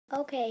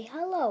Okay,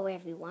 hello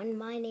everyone.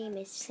 My name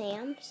is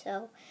Sam,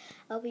 so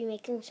I'll be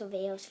making some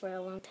videos for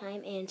a long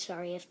time, and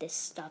sorry if this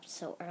stops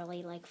so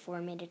early, like 4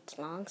 minutes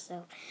long,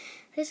 so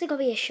this is gonna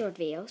be a short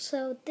video.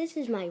 So this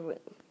is my room.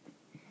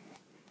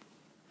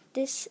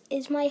 This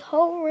is my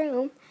whole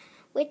room,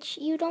 which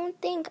you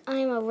don't think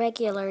I'm a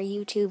regular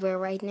YouTuber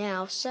right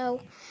now, so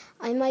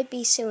I might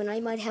be soon. I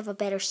might have a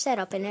better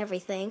setup and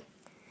everything.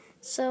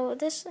 So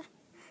this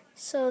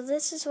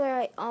is where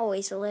I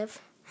always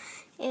live,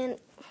 and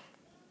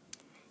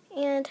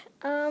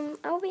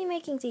I'll be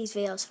making these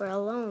videos for a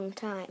long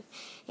time,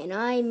 and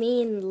I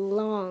mean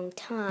long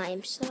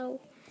time, so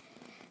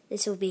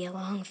this will be a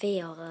long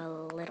video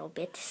a little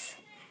bit.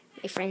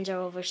 My friends are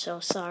over, so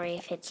sorry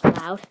if it's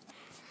loud.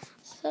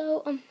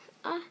 So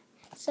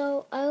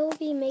I'll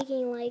be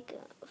making like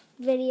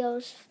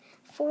videos,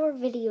 4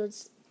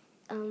 videos,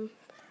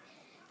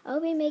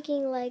 I'll be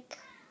making like,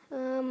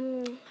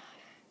 hmm,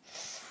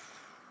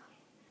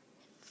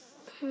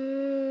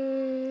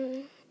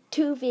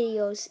 2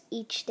 videos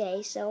each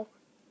day, so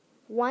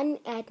one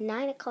at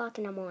 9 o'clock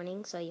in the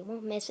morning, so you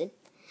won't miss it,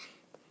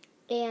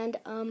 and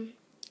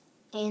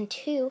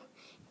 2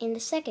 in the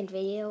second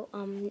video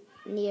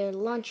near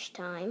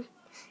lunchtime.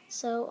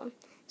 So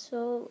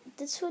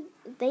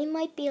they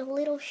might be a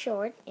little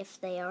short. If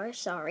they are,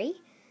 sorry,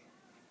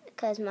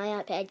 because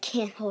my iPad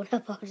can't hold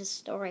up all the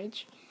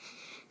storage.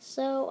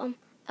 So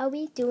I'll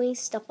be doing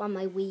stuff on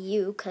my Wii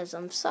U, because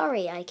I'm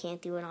sorry I can't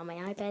do it on my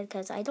iPad,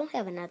 because I don't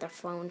have another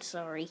phone,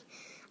 sorry.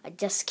 I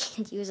just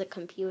can't use a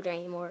computer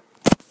anymore,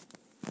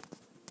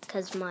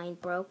 because mine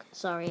broke.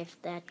 Sorry if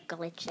that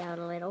glitched out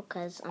a little,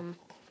 because my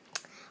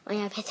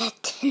iPad had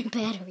 10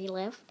 battery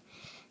left.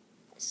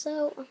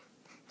 So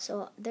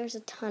there's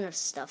a ton of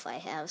stuff I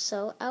have.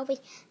 So I'll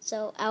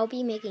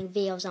be making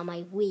videos on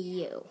my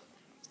Wii U.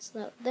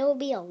 So there will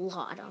be a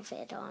lot of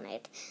it on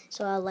it.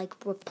 So I'll like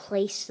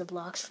replace the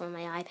locks from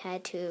my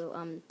iPad to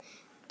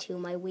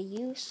my Wii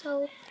U.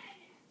 So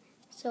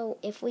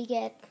if we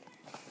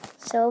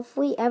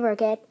ever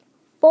get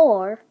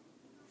 4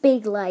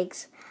 big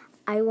likes,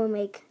 I will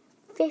make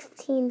 5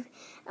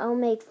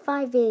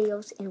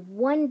 videos in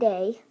one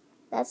day.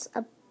 That's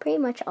pretty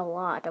much a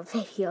lot of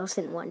videos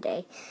in one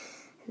day.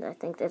 And I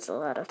think that's a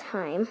lot of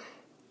time.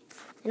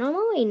 And I'm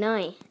only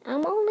 9.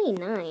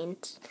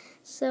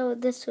 So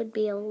this would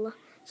be a lot.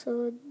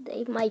 So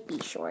they might be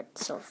short.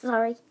 So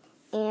sorry.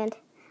 And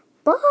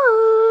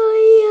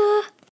bye!